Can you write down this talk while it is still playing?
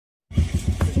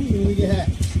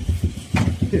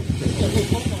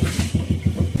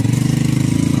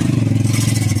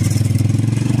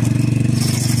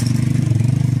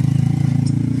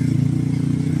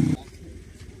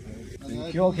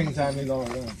叫我傾晒你攞嚟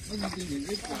㗎。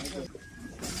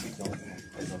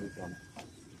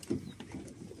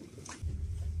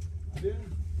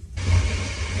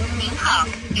您好，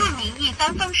祝您一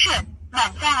帆风顺，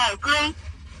满载而归。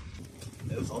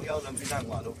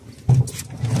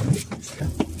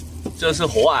这是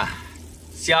活啊，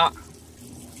虾！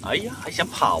哎呀，还想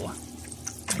跑啊！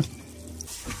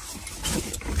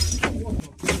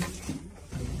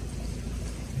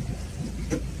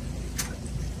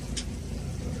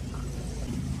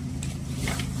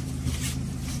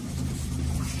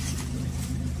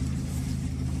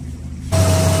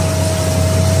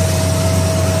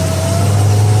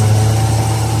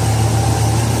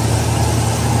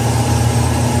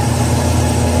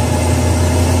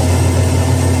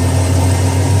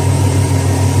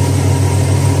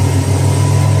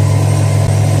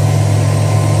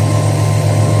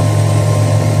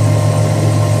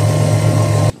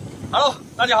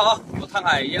大家好，我探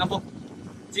海阿锋。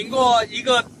经过1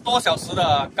个多小时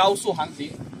的高速航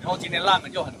行，然后今天浪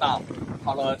又很大，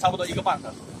跑了差不多1个半小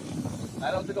时，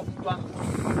来到这个风庄。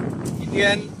今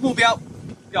天目标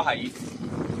钓海鱼，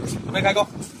准备开工。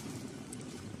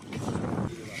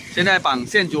现在绑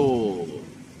线组，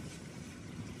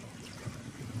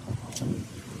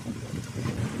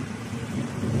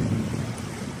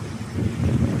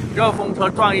热风车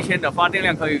转一圈的发电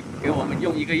量可以给我们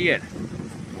用1个月。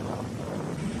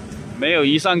 没有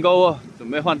鱼上钩哦，准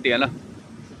备换点了。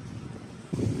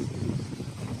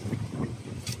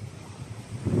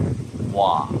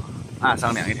哇，岸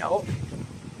上2条。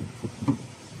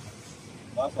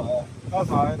打甩了，打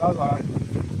甩，打甩，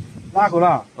拉过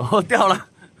了。哦，掉了。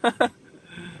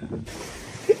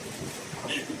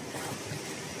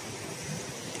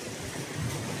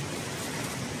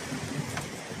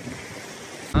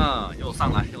又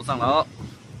上来，又上来哦。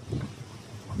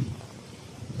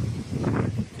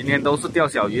 今天都是钓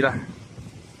小鱼的，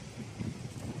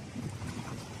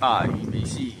大鱼没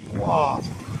戏。哇，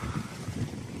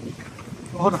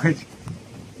好大一条！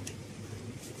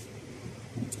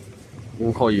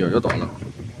可以哦，又短了，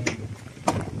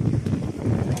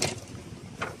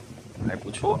还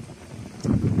不错。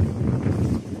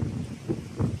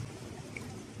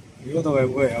如果都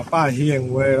係會有巴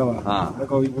輕會啦嘛，啊，那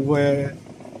個會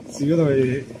是嗰度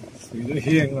係除咗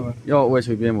輕啦嘛。要會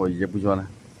隨便我也不錯了。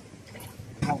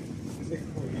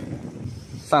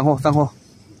 上货，上貨！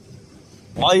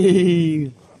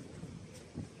哎，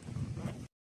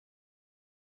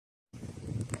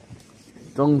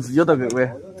仲是有得嘅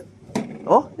喂。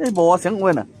哦，你冇想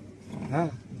問啊？啊，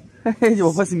嘿嘿，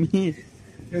就發是咩？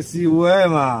要試會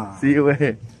嘛？試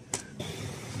會。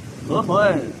河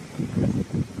豚。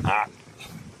啊。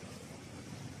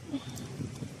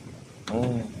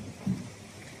哦。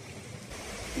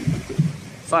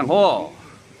上貨。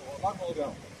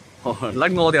哦，甩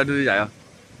我條就是仔啊！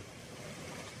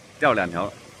 钓2条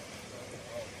了，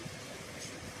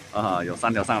啊，有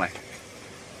3条上来。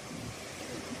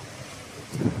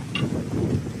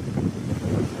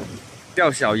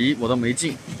钓小鱼我都没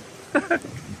进，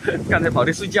刚才跑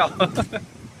去睡觉。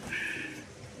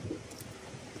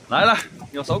来了，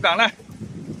有手感了，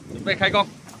准备开工。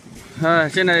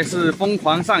现在是疯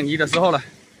狂上鱼的时候了。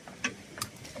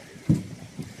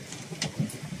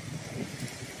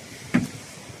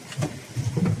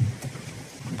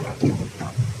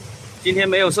今天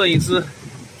没有摄影师，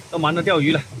都忙着钓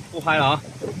鱼了，不拍了啊！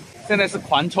现在是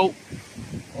狂抽，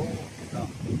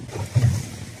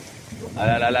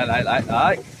来，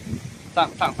上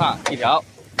1条，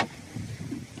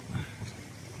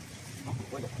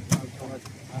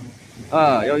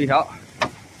又1条。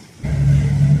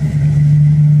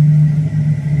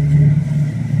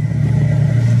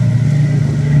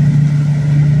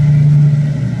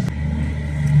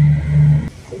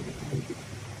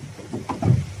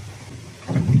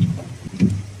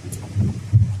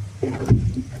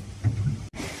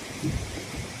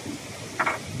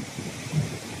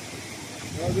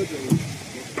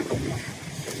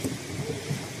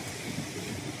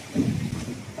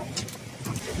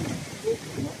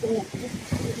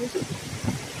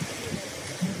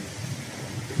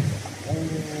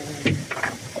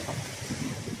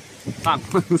 上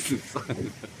是上，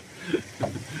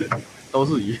都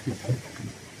是鱼。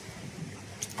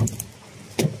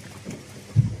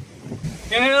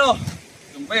天黑了，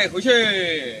准备回去。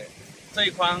这一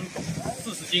筐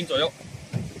40斤左右，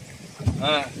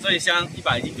这一箱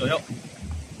100斤左右。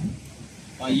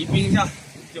把鱼冰一下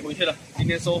就回去了。今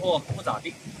天收获不咋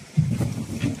地。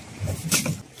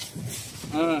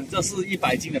这是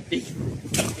100斤的鳖，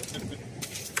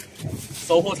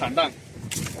收获惨淡，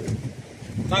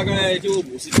大概就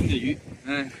50斤的鱼。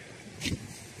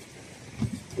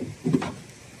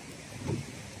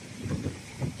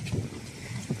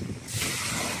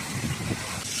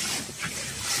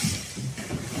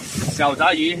小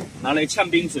杂鱼拿来呛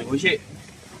冰水回去，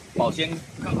保鲜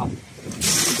更好。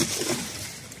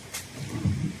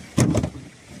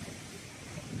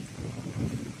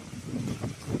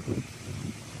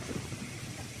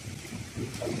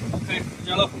OK， 回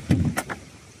家喽！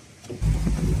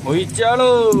回家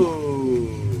喽！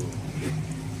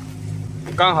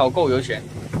刚好够油钱。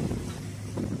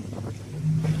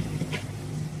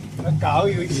搞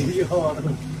有钱哦！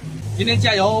今天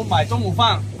加油买中午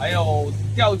饭，还有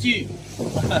钓具、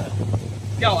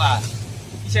钓饵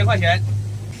，1000块钱。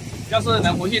要是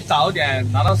能回去早点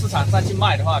拿到市场上去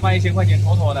卖的话，卖1000块钱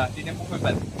妥妥的，今天不亏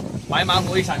本，白忙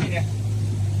活一场今天。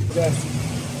对。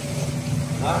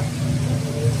啊。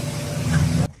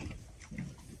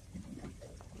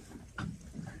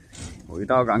回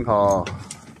到港口。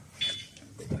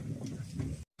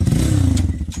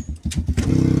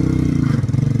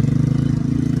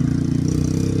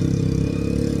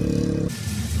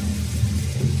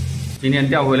今天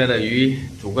钓回来的鱼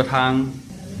煮个汤，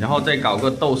然后再搞个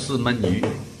豆豉焖鱼。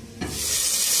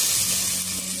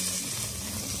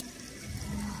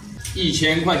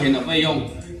1000块钱的费用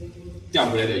钓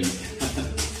回来的鱼，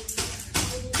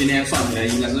今天算起来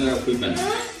应该是要亏本。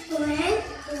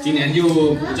今年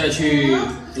就不再去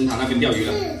红塔那边钓鱼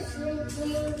了。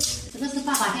这个是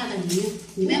爸爸钓的鱼，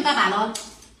你问爸爸喽。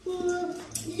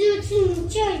就是你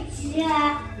钓鱼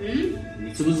啊。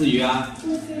你吃不吃鱼啊？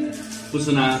不吃。不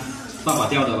吃呢？爸爸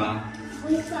钓的吧？我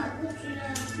爸不吃了。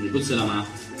你不吃了吗？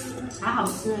好好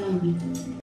吃啊鱼。